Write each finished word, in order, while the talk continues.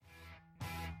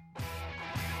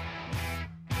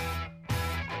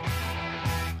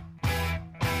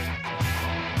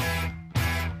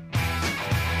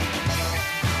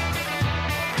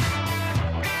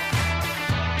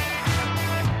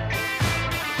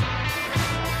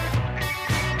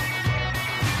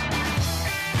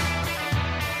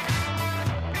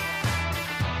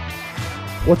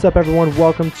What's up, everyone?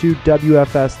 Welcome to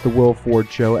WFS, The Will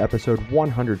Ford Show, episode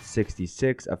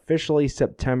 166, officially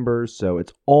September, so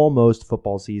it's almost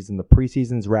football season. The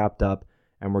preseason's wrapped up,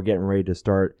 and we're getting ready to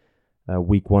start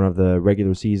week one of the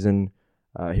regular season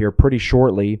here pretty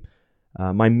shortly.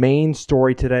 My main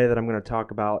story today that I'm going to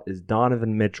talk about is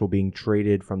Donovan Mitchell being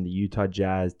traded from the Utah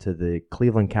Jazz to the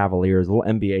Cleveland Cavaliers. A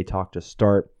little NBA talk to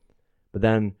start, but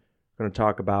then I'm going to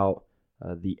talk about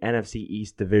the NFC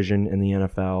East division in the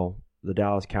NFL, the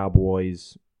Dallas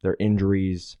Cowboys, their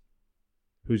injuries,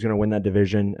 who's going to win that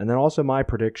division, and then also my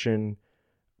predictions,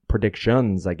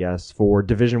 I guess, for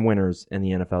division winners in the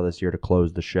NFL this year to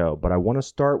close the show. But I want to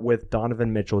start with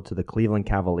Donovan Mitchell to the Cleveland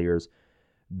Cavaliers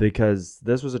because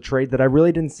this was a trade that I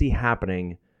really didn't see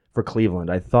happening for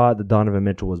Cleveland. I thought that Donovan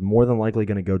Mitchell was more than likely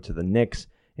going to go to the Knicks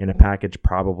in a package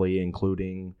probably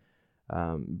including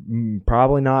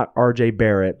probably not RJ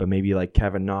Barrett, but maybe like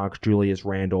Kevin Knox, Julius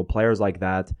Randle, players like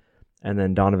that. And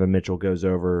then Donovan Mitchell goes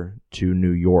over to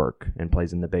New York and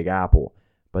plays in the Big Apple.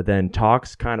 But then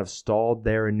talks kind of stalled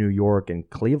there in New York, and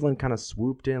Cleveland kind of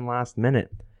swooped in last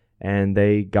minute. And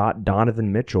they got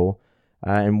Donovan Mitchell.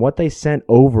 And what they sent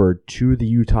over to the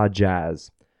Utah Jazz.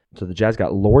 So the Jazz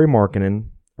got Lauri Markkanen,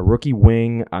 a rookie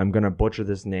wing. I'm going to butcher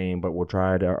this name, but we'll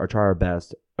try our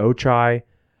best. Ochai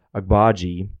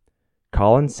Agbaji,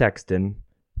 Collin Sexton,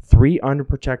 3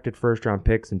 unprotected first-round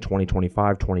picks in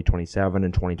 2025, 2027,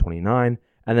 and 2029,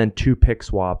 and then 2 pick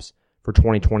swaps for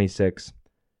 2026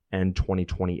 and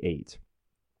 2028.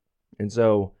 And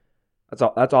so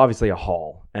that's obviously a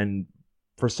haul. And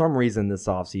for some reason this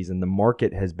offseason, the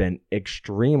market has been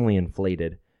extremely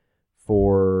inflated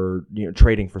for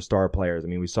trading for star players. I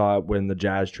mean, we saw it when the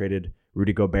Jazz traded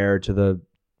Rudy Gobert to the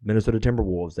Minnesota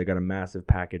Timberwolves. They got a massive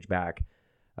package back.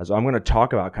 So I'm going to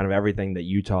talk about kind of everything that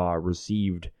Utah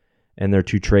received in their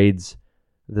 2 trades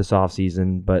this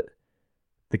offseason. But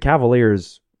the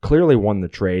Cavaliers clearly won the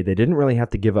trade. They didn't really have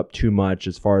to give up too much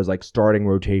as far as like starting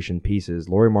rotation pieces.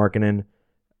 Lauri Markkanen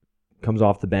comes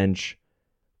off the bench.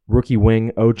 Rookie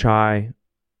wing Ochai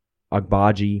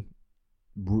Agbaji.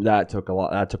 That took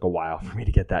a while for me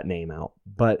to get that name out.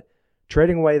 But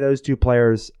trading away those 2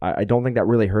 players, I don't think that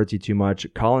really hurts you too much.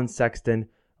 Collin Sexton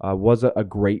was a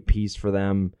great piece for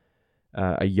them,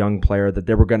 a young player that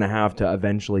they were going to have to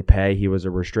eventually pay. He was a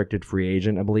restricted free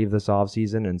agent, I believe, this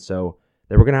offseason, and so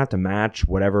they were going to have to match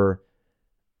whatever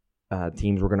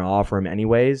teams were going to offer him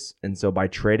anyways. And so by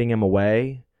trading him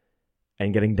away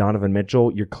and getting Donovan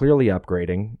Mitchell, you're clearly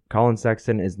upgrading. Collin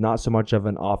Sexton is not so much of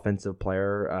an offensive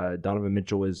player. Donovan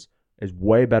Mitchell is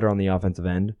way better on the offensive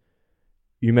end.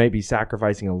 You may be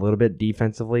sacrificing a little bit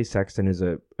defensively. Sexton is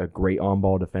a great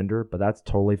on-ball defender, but that's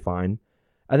totally fine.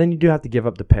 And then you do have to give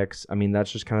up the picks. I mean,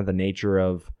 that's just kind of the nature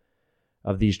of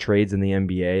these trades in the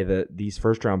NBA, that these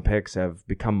first-round picks have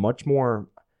become much more,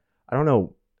 I don't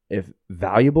know if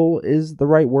valuable is the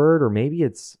right word, or maybe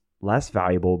it's less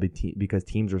valuable because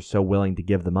teams are so willing to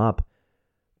give them up.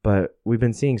 But we've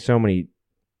been seeing so many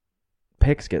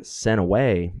picks get sent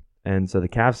away, and so the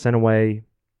Cavs sent away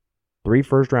 3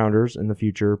 first-rounders in the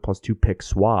future, plus 2 pick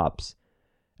swaps.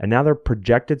 And now their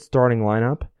projected starting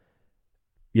lineup,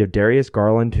 you have Darius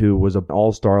Garland, who was an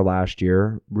all-star last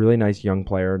year. Really nice young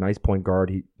player, nice point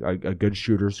guard, a good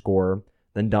shooter, scorer.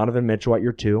 Then Donovan Mitchell at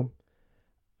your 2.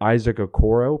 Isaac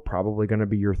Okoro, probably going to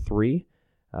be your 3.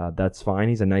 That's fine.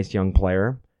 He's a nice young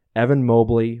player. Evan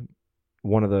Mobley,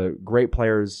 one of the great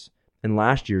players in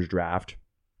last year's draft.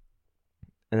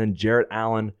 And then Jarrett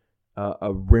Allen,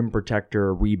 a rim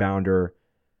protector, rebounder,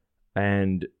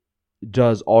 and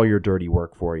does all your dirty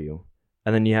work for you.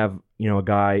 And then you have, a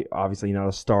guy, obviously not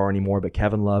a star anymore, but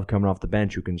Kevin Love coming off the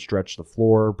bench who can stretch the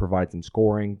floor, provide some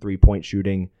scoring, 3-point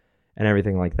shooting, and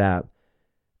everything like that.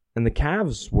 And the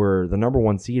Cavs were the number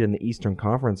 1 seed in the Eastern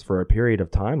Conference for a period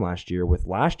of time last year with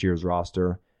last year's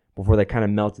roster before they kind of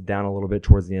melted down a little bit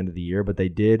towards the end of the year. But they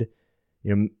did,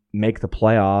 make the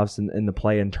playoffs and the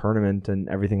play-in tournament and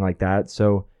everything like that.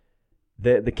 So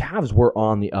the Cavs were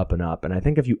on the up and up. And I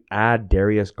think if you add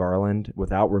Darius Garland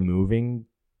without removing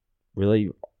really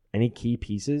any key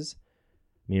pieces,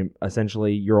 I mean,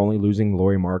 essentially you're only losing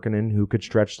Lauri Markkanen, who could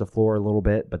stretch the floor a little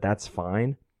bit, but that's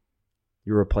fine.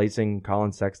 You're replacing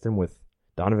Collin Sexton with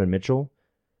Donovan Mitchell.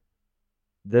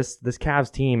 This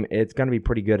Cavs team, it's going to be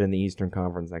pretty good in the Eastern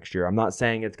Conference next year. I'm not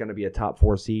saying it's going to be a top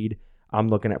 4 seed. I'm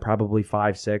looking at probably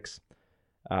 5-6.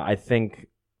 I think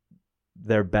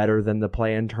they're better than the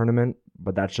play-in tournament,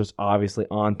 but that's just obviously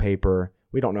on paper.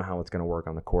 We don't know how it's going to work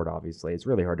on the court, obviously. It's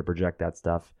really hard to project that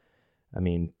stuff. I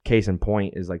mean, case in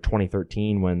point is like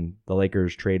 2013 when the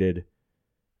Lakers traded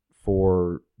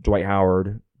for Dwight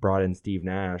Howard, brought in Steve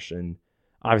Nash, and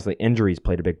Obviously, injuries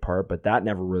played a big part, but that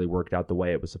never really worked out the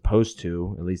way it was supposed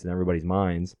to, at least in everybody's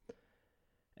minds.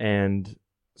 And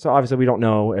so obviously we don't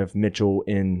know if Mitchell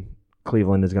in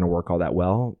Cleveland is going to work all that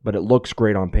well, but it looks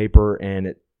great on paper, and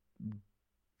it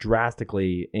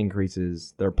drastically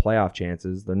increases their playoff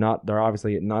chances. They're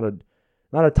obviously not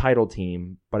a title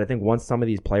team, but I think once some of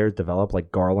these players develop,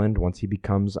 like Garland, once he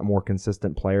becomes a more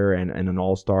consistent player and an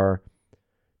all-star,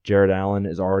 Jared Allen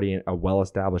is already a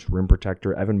well-established rim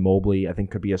protector. Evan Mobley, I think,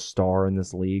 could be a star in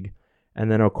this league.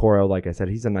 And then Okoro, like I said,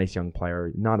 he's a nice young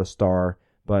player. Not a star,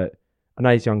 but a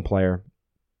nice young player.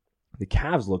 The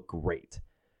Cavs look great.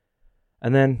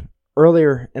 And then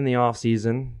earlier in the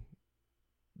offseason,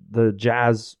 the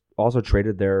Jazz also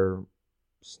traded their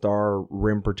star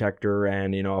rim protector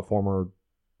and, a former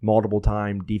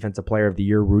multiple-time Defensive Player of the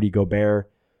Year, Rudy Gobert,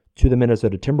 to the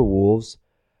Minnesota Timberwolves.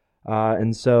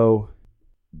 And so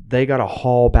they got a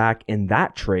haul back in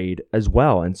that trade as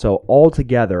well. And so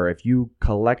altogether, if you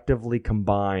collectively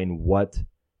combine what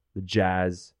the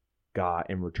Jazz got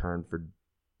in return for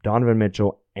Donovan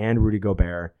Mitchell and Rudy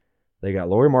Gobert, they got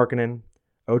Lauri Markkanen,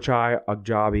 Ochai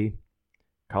Agbaji,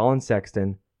 Collin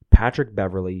Sexton, Patrick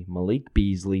Beverley, Malik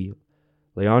Beasley,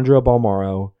 Leandro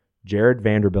Balmaro, Jared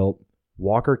Vanderbilt,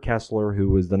 Walker Kessler,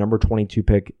 who was the number 22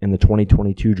 pick in the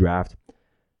 2022 draft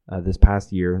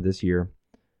this year,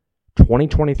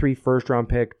 2023 first-round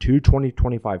pick, 2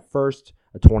 2025 first,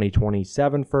 a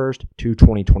 2027 first, 2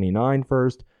 2029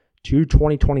 first, 2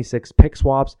 2026 pick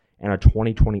swaps, and a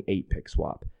 2028 pick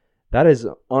swap. That is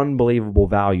unbelievable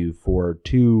value for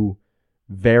two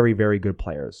very, very good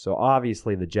players. So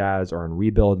obviously the Jazz are in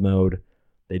rebuild mode.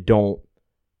 They don't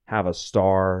have a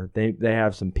star. They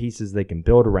have some pieces they can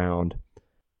build around.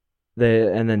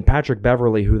 And then Patrick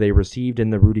Beverley, who they received in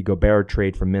the Rudy Gobert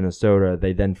trade from Minnesota,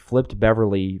 they then flipped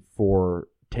Beverley for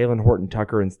Talen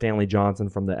Horton-Tucker and Stanley Johnson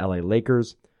from the LA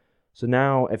Lakers. So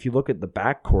now, if you look at the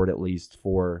backcourt, at least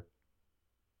for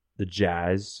the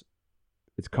Jazz,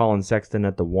 it's Collin Sexton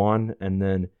at the 1 and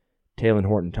then Talen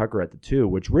Horton-Tucker at the 2,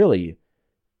 which really,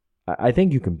 I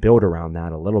think you can build around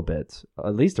that a little bit,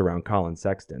 at least around Collin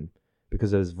Sexton,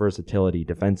 because of his versatility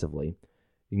defensively.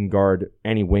 You can guard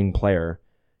any wing player.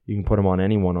 You can put him on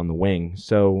anyone on the wing.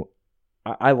 So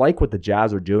I like what the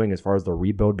Jazz are doing as far as the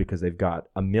rebuild, because they've got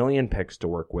a million picks to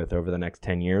work with over the next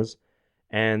 10 years.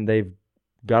 And they've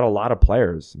got a lot of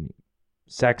players.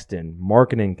 Sexton,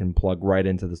 Markkanen can plug right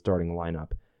into the starting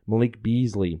lineup. Malik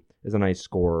Beasley is a nice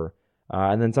scorer.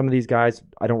 And then some of these guys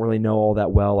I don't really know all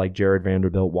that well, like Jared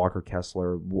Vanderbilt, Walker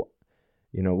Kessler.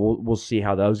 We'll see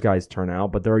how those guys turn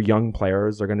out. But they're young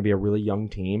players. They're going to be a really young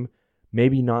team.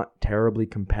 Maybe not terribly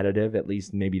competitive, at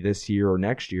least maybe this year or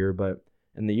next year, but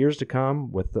in the years to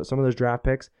come with some of those draft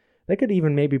picks, they could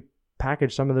even maybe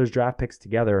package some of those draft picks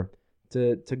together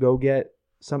to go get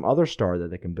some other star that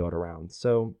they can build around.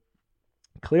 So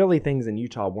clearly things in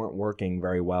Utah weren't working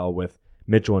very well with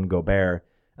Mitchell and Gobert,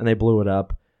 and they blew it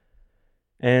up.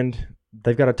 And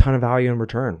they've got a ton of value in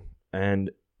return.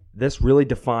 And this really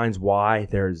defines why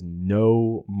there's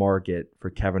no market for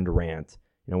Kevin Durant.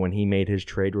 When he made his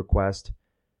trade request,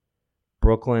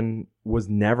 Brooklyn was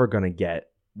never going to get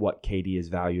what KD is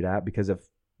valued at, because if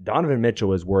Donovan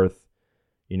Mitchell is worth,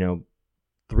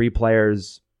 3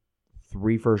 players,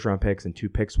 3 first-round picks, and 2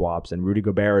 pick swaps, and Rudy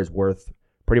Gobert is worth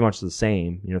pretty much the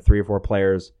same, 3 or 4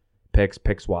 players, picks,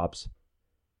 pick swaps.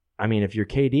 I mean, if you're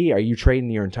KD, are you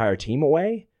trading your entire team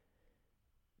away?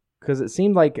 Because it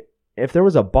seemed like if there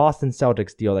was a Boston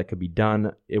Celtics deal that could be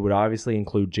done, it would obviously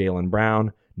include Jaylen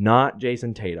Brown, not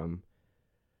Jason Tatum.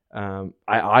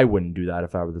 I wouldn't do that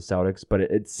if I were the Celtics, but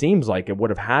it seems like it would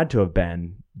have had to have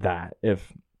been that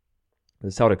if the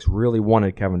Celtics really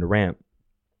wanted Kevin Durant.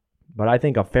 But I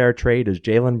think a fair trade is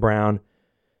Jaylen Brown.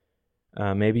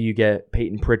 Maybe you get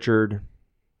Peyton Pritchard.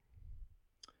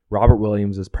 Robert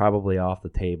Williams is probably off the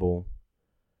table.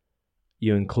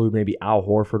 You include maybe Al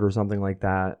Horford or something like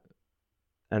that,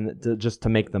 and just to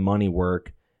make the money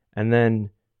work. And then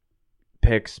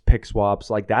picks, pick swaps,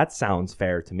 like that sounds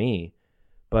fair to me.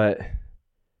 But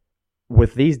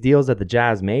with these deals that the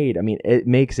Jazz made, I mean, it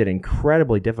makes it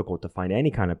incredibly difficult to find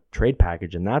any kind of trade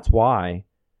package. And that's why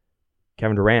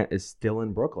Kevin Durant is still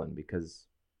in Brooklyn, because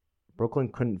Brooklyn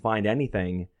couldn't find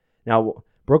anything. Now,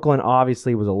 Brooklyn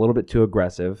obviously was a little bit too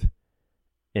aggressive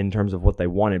in terms of what they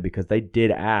wanted, because they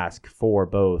did ask for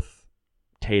both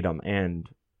Tatum and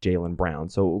Jaylen Brown.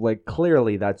 So,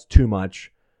 clearly that's too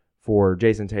much for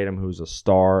Jason Tatum, who's a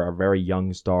star, a very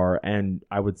young star, and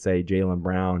I would say Jaylen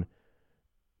Brown,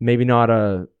 maybe not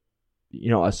a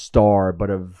star,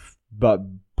 but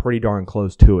pretty darn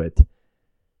close to it.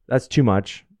 That's too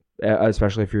much,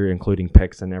 especially if you're including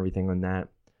picks and everything on that.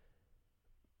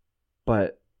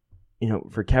 But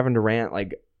for Kevin Durant,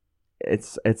 like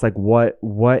it's like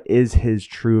what is his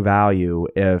true value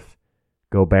if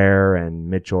Gobert and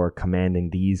Mitchell are commanding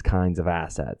these kinds of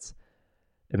assets?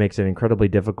 It makes it incredibly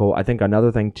difficult. I think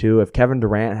another thing too, if Kevin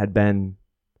Durant had been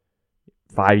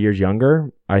 5 years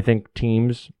younger, I think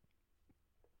teams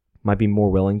might be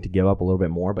more willing to give up a little bit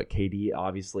more. But KD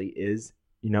obviously is,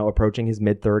 approaching his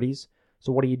mid-30s.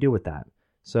 So what do you do with that?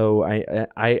 So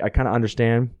I kind of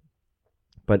understand,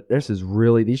 but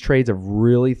these trades have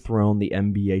really thrown the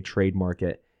NBA trade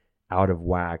market out of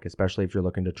whack, especially if you're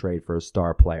looking to trade for a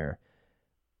star player.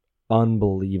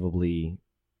 Unbelievably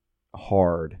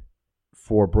hard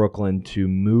for Brooklyn to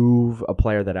move a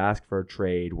player that asked for a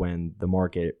trade when the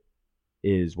market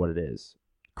is what it is.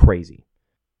 Crazy.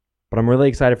 But I'm really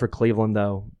excited for Cleveland,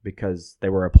 though, because they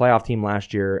were a playoff team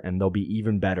last year, and they'll be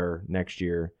even better next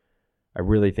year. I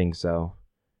really think so.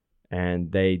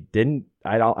 And they didn't.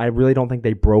 I really don't think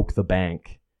they broke the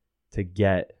bank to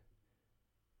get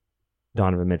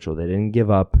Donovan Mitchell. They didn't give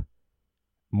up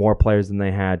more players than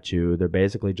they had to. They're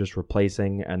basically just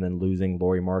replacing and then losing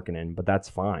Lauri Markkanen, but that's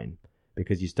fine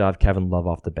because you still have Kevin Love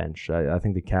off the bench. I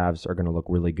think the Cavs are going to look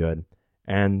really good.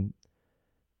 And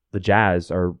the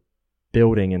Jazz are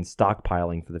building and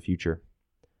stockpiling for the future.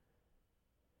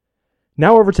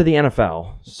 Now over to the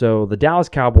NFL. So the Dallas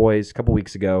Cowboys, a couple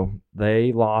weeks ago,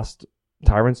 they lost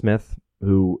Tyron Smith,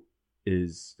 who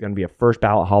is going to be a first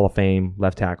ballot Hall of Fame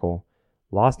left tackle.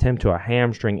 Lost him to a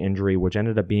hamstring injury, which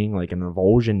ended up being like an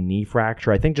avulsion knee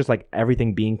fracture. I think just like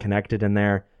everything being connected in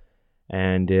there.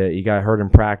 And he got hurt in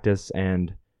practice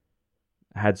and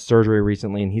had surgery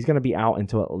recently, and he's going to be out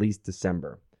until at least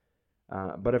December.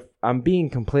 But if I'm being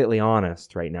completely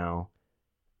honest right now,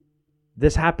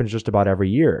 this happens just about every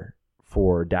year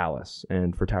for Dallas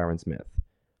and for Tyron Smith.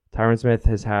 Tyron Smith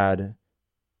has had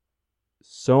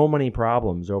so many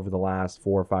problems over the last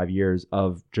 4 or 5 years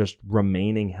of just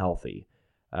remaining healthy.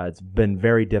 It's been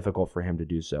very difficult for him to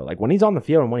do so. Like when he's on the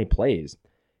field and when he plays,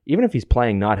 even if he's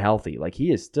playing not healthy, like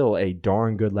he is still a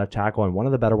darn good left tackle and one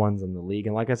of the better ones in the league.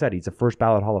 And like I said, he's a first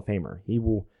ballot Hall of Famer. He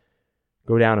will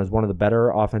go down as one of the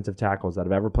better offensive tackles that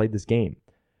have ever played this game.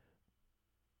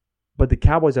 But the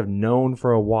Cowboys have known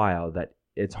for a while that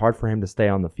it's hard for him to stay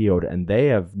on the field, and they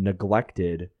have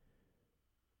neglected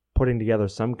putting together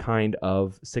some kind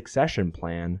of succession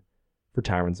plan for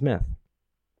Tyron Smith.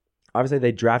 Obviously,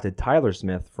 they drafted Tyler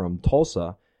Smith from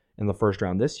Tulsa in the first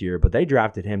round this year, but they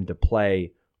drafted him to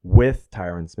play with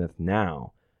Tyron Smith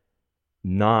now,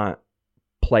 not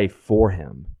play for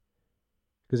him.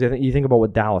 Because you think about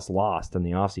what Dallas lost in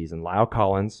the offseason. Lyle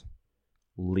Collins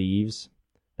leaves.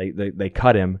 They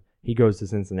cut him. He goes to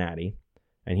Cincinnati,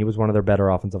 and he was one of their better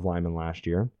offensive linemen last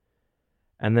year.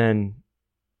 And then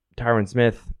Tyron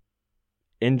Smith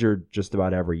injured just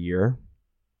about every year.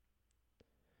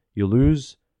 You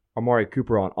lose Amari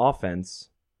Cooper on offense,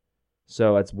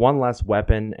 so it's one less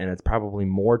weapon, and it's probably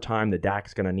more time that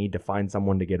Dak's going to need to find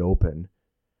someone to get open.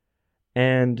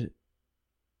 And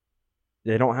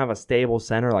they don't have a stable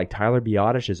center. Like Tyler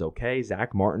Biotish is okay.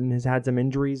 Zach Martin has had some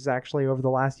injuries actually over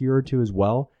the last year or two as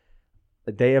well.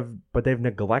 But they've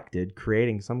neglected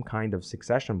creating some kind of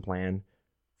succession plan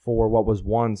for what was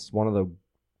once one of the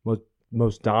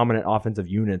most dominant offensive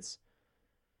units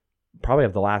probably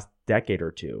of the last decade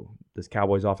or two. This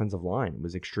Cowboys offensive line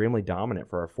was extremely dominant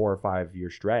for a 4 or 5 year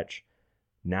stretch.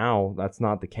 Now that's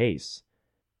not the case.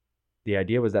 The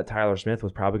idea was that Tyler Smith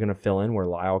was probably going to fill in where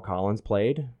Lyle Collins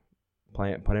put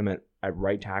him at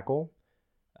right tackle.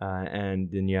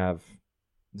 And then you have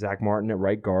Zach Martin at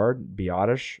right guard,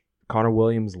 Biotish. Connor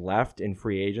Williams left in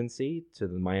free agency to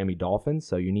the Miami Dolphins,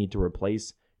 so you need to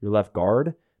replace your left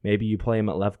guard. Maybe you play him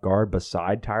at left guard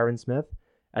beside Tyron Smith.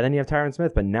 And then you have Tyron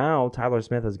Smith, but now Tyler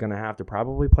Smith is going to have to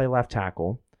probably play left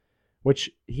tackle,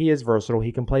 which he is versatile.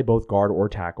 He can play both guard or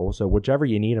tackle, so whichever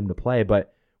you need him to play.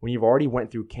 But when you've already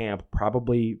went through camp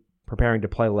probably preparing to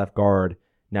play left guard,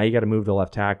 now you got to move to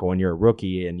left tackle, and you're a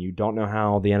rookie, and you don't know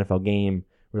how the NFL game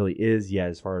really is yet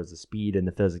as far as the speed and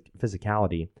the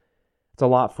physicality. It's a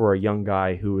lot for a young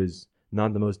guy who is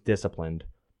not the most disciplined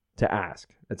to ask.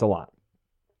 It's a lot.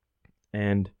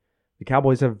 And the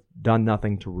Cowboys have done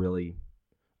nothing to really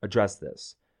address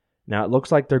this. Now, it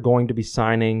looks like they're going to be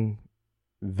signing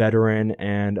veteran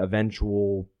and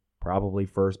eventual, probably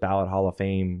first ballot Hall of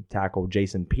Fame tackle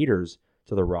Jason Peters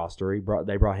to the roster.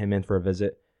 They brought him in for a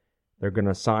visit. They're going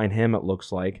to sign him, it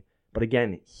looks like. But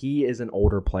again, he is an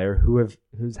older player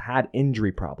who's had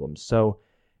injury problems. So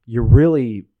you're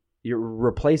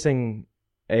replacing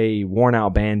a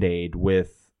worn-out Band-Aid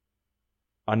with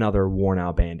another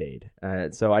worn-out Band-Aid.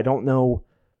 So I don't know.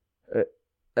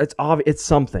 It's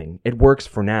something. It works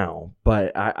for now,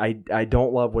 but I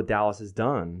don't love what Dallas has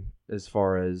done as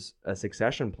far as a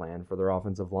succession plan for their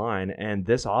offensive line. And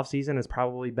this offseason has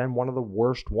probably been one of the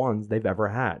worst ones they've ever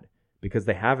had because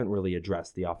they haven't really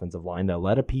addressed the offensive line. They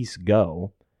let a piece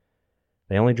go.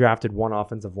 They only drafted one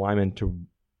offensive lineman to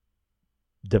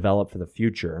develop for the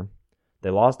future. They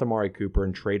lost Amari Cooper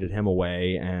and traded him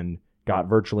away and got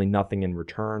virtually nothing in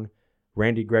return.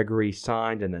 Randy Gregory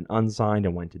signed and then unsigned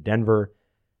and went to Denver.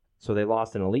 So they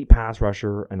lost an elite pass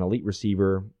rusher, an elite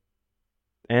receiver,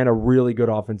 and a really good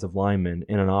offensive lineman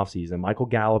in an offseason. Michael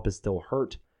Gallup is still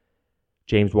hurt.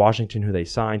 James Washington, who they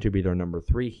signed to be their number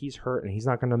 3, he's hurt, and he's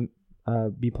not going to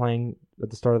be playing at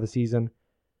the start of the season.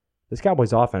 This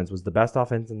Cowboys offense was the best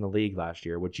offense in the league last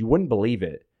year, which you wouldn't believe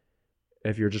it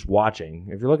if you're just watching.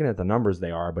 If you're looking at the numbers,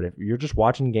 they are, but if you're just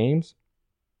watching games,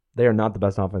 they are not the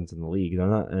best offense in the league. They're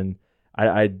not, and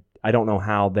I don't know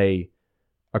how they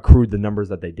accrued the numbers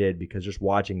that they did, because just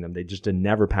watching them, they just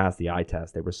never pass the eye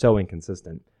test. They were so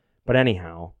inconsistent. But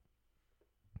anyhow,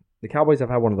 the Cowboys have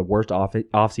had one of the worst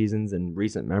off seasons in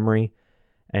recent memory,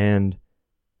 and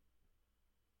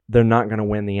they're not going to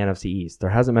win the NFC East. There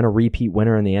hasn't been a repeat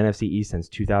winner in the NFC East since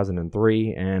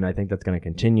 2003, and I think that's going to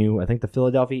continue. I think the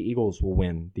Philadelphia Eagles will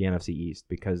win the NFC East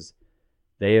because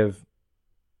they have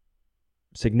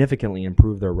significantly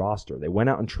improved their roster. They went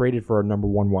out and traded for a number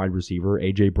 1 wide receiver,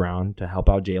 A.J. Brown, to help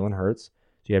out Jalen Hurts.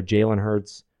 So you have Jalen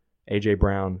Hurts, A.J.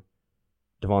 Brown,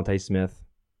 Devontae Smith,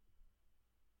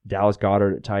 Dallas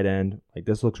Goedert at tight end. Like,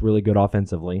 this looks really good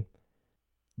offensively.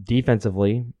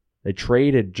 Defensively, they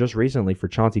traded just recently for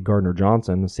Chauncey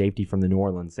Gardner-Johnson, a safety from the New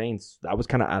Orleans Saints. That was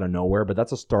kind of out of nowhere, but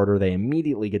that's a starter they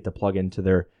immediately get to plug into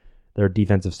their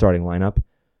defensive starting lineup.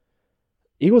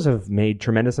 Eagles have made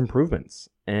tremendous improvements,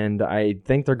 and I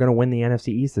think they're going to win the NFC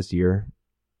East this year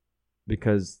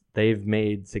because they've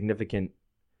made significant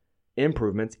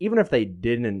improvements. Even if they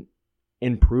didn't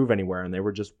improve anywhere and they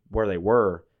were just where they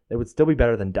were, they would still be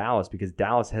better than Dallas because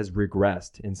Dallas has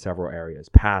regressed in several areas.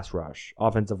 Pass rush,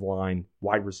 offensive line,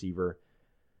 wide receiver.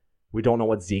 We don't know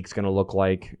what Zeke's going to look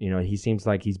like. You know, he seems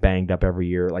like he's banged up every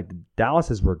year. Like, Dallas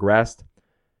has regressed,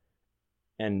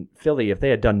 and Philly, if they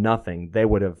had done nothing, they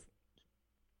would have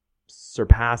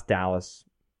surpassed Dallas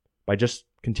by just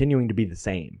continuing to be the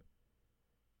same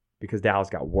because Dallas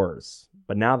got worse.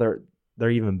 But now they're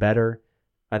even better.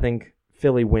 I think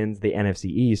Philly wins the NFC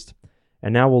East.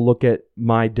 And now we'll look at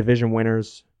my division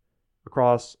winners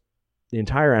across the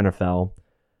entire NFL.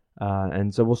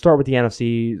 And so we'll start with the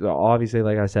NFC. Obviously,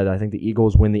 like I said, I think the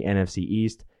Eagles win the NFC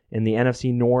East. In the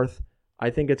NFC North, I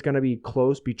think it's going to be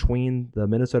close between the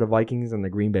Minnesota Vikings and the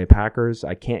Green Bay Packers.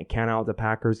 I can't count out the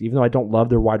Packers, even though I don't love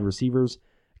their wide receivers.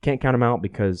 I can't count them out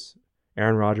because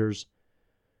Aaron Rodgers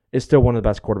is still one of the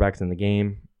best quarterbacks in the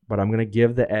game. But I'm going to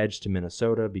give the edge to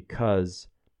Minnesota because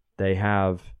they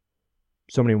have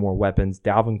so many more weapons.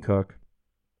 Dalvin Cook,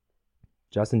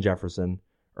 Justin Jefferson,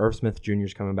 Irv Smith Jr.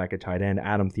 is coming back at tight end,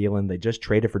 Adam Thielen. They just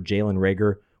traded for Jalen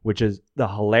Reagor, which is the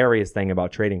hilarious thing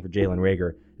about trading for Jalen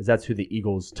Reagor, is that's who the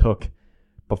Eagles took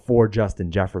before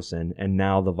Justin Jefferson, and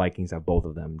now the Vikings have both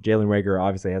of them. Jalen Reagor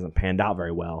obviously hasn't panned out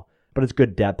very well, but it's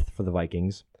good depth for the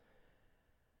Vikings.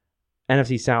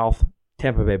 NFC South,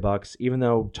 Tampa Bay Bucks. Even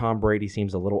though Tom Brady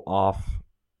seems a little off,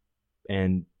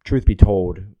 and truth be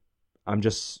told, I'm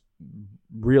just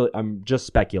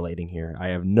speculating here. I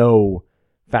have no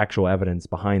factual evidence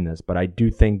behind this, but I do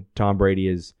think Tom Brady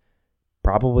is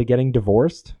probably getting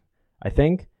divorced. I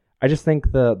just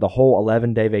think the whole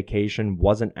 11-day vacation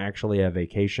wasn't actually a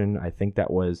vacation. I think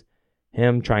that was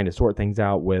him trying to sort things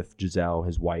out with Giselle,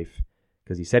 his wife,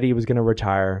 because he said he was going to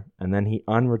retire, and then he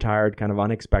unretired kind of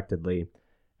unexpectedly,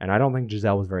 and I don't think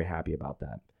Giselle was very happy about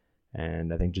that.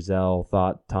 And I think Giselle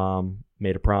thought Tom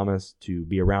made a promise to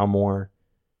be around more,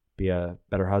 be a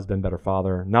better husband, better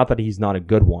father. Not that he's not a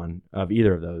good one of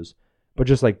either of those, but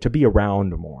just like to be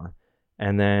around more,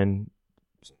 and then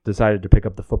decided to pick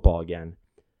up the football again.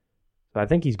 So I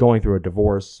think he's going through a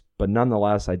divorce, but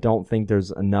nonetheless, I don't think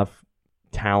there's enough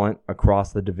talent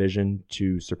across the division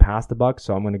to surpass the Bucs,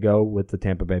 so I'm going to go with the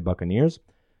Tampa Bay Buccaneers.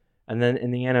 And then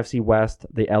in the NFC West,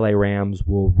 the LA Rams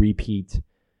will repeat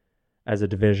as a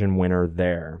division winner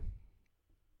there.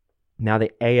 Now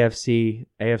the AFC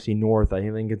North, I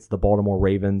think it's the Baltimore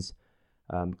Ravens.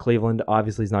 Cleveland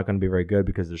obviously is not going to be very good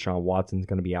because Deshaun Watson's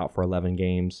going to be out for 11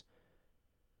 games.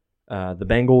 The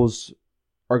Bengals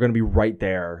are going to be right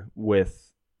there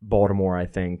with Baltimore, I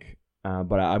think.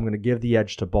 But I'm going to give the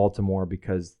edge to Baltimore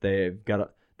because they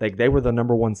were the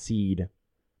number 1 seed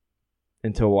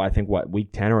until I think week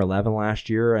 10 or 11 last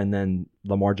year, and then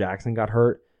Lamar Jackson got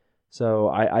hurt. So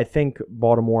I think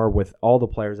Baltimore, with all the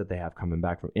players that they have coming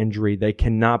back from injury, they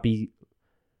cannot be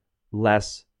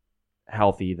less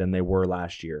healthy than they were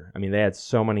last year. I mean, they had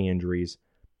so many injuries.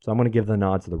 So I'm going to give the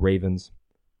nod to the Ravens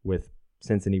with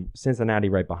Cincinnati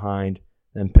right behind,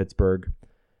 then Pittsburgh,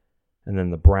 and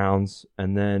then the Browns.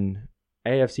 And then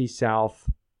AFC South,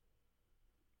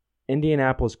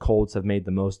 Indianapolis Colts have made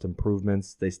the most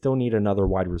improvements. They still need another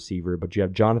wide receiver, but you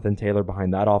have Jonathan Taylor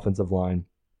behind that offensive line.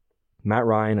 Matt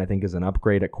Ryan, I think, is an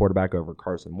upgrade at quarterback over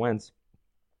Carson Wentz.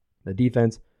 The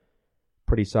defense,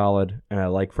 pretty solid, and I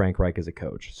like Frank Reich as a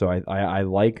coach. So I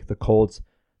like the Colts.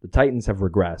 The Titans have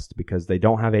regressed because they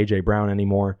don't have A.J. Brown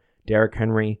anymore. Derrick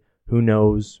Henry, who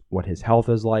knows what his health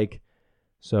is like.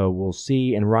 So we'll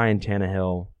see. And Ryan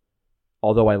Tannehill,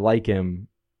 although I like him,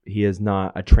 he is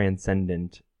not a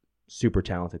transcendent, super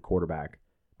talented quarterback.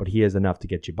 But he is enough to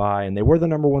get you by. And they were the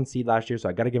number 1 seed last year, so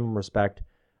I got to give them respect.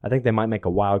 I think they might make a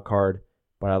wild card,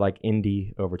 but I like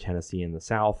Indy over Tennessee in the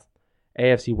South.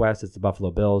 AFC West, it's the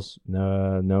Buffalo Bills.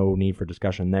 No need for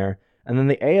discussion there. And then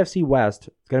the AFC West,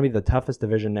 it's going to be the toughest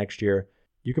division next year.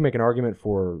 You can make an argument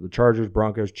for the Chargers,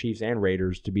 Broncos, Chiefs, and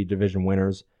Raiders to be division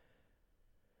winners.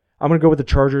 I'm going to go with the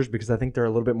Chargers because I think they're a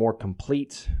little bit more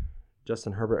complete.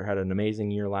 Justin Herbert had an amazing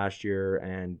year last year,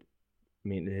 and I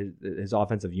mean his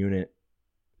offensive unit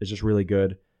is just really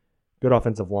good. Good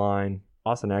offensive line.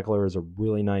 Austin Eckler is a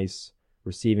really nice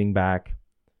receiving back.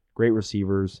 Great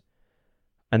receivers.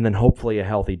 And then hopefully a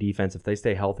healthy defense. If they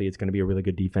stay healthy, it's going to be a really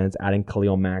good defense. Adding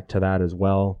Khalil Mack to that as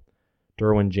well.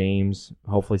 Derwin James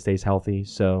hopefully stays healthy.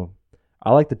 So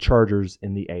I like the Chargers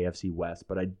in the AFC West,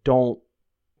 but I don't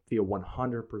feel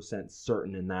 100%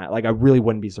 certain in that. Like, I really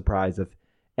wouldn't be surprised if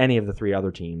any of the 3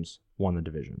 other teams won the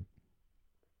division.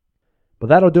 But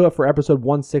that'll do it for episode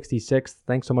 166.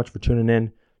 Thanks so much for tuning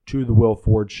in to the Will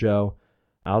Ford Show.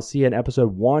 I'll see you in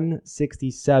episode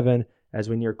 167 as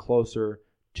we near closer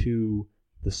to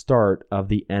the start of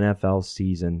the NFL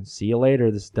season. See you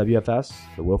later. This is WFS,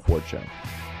 the Will Ford Show.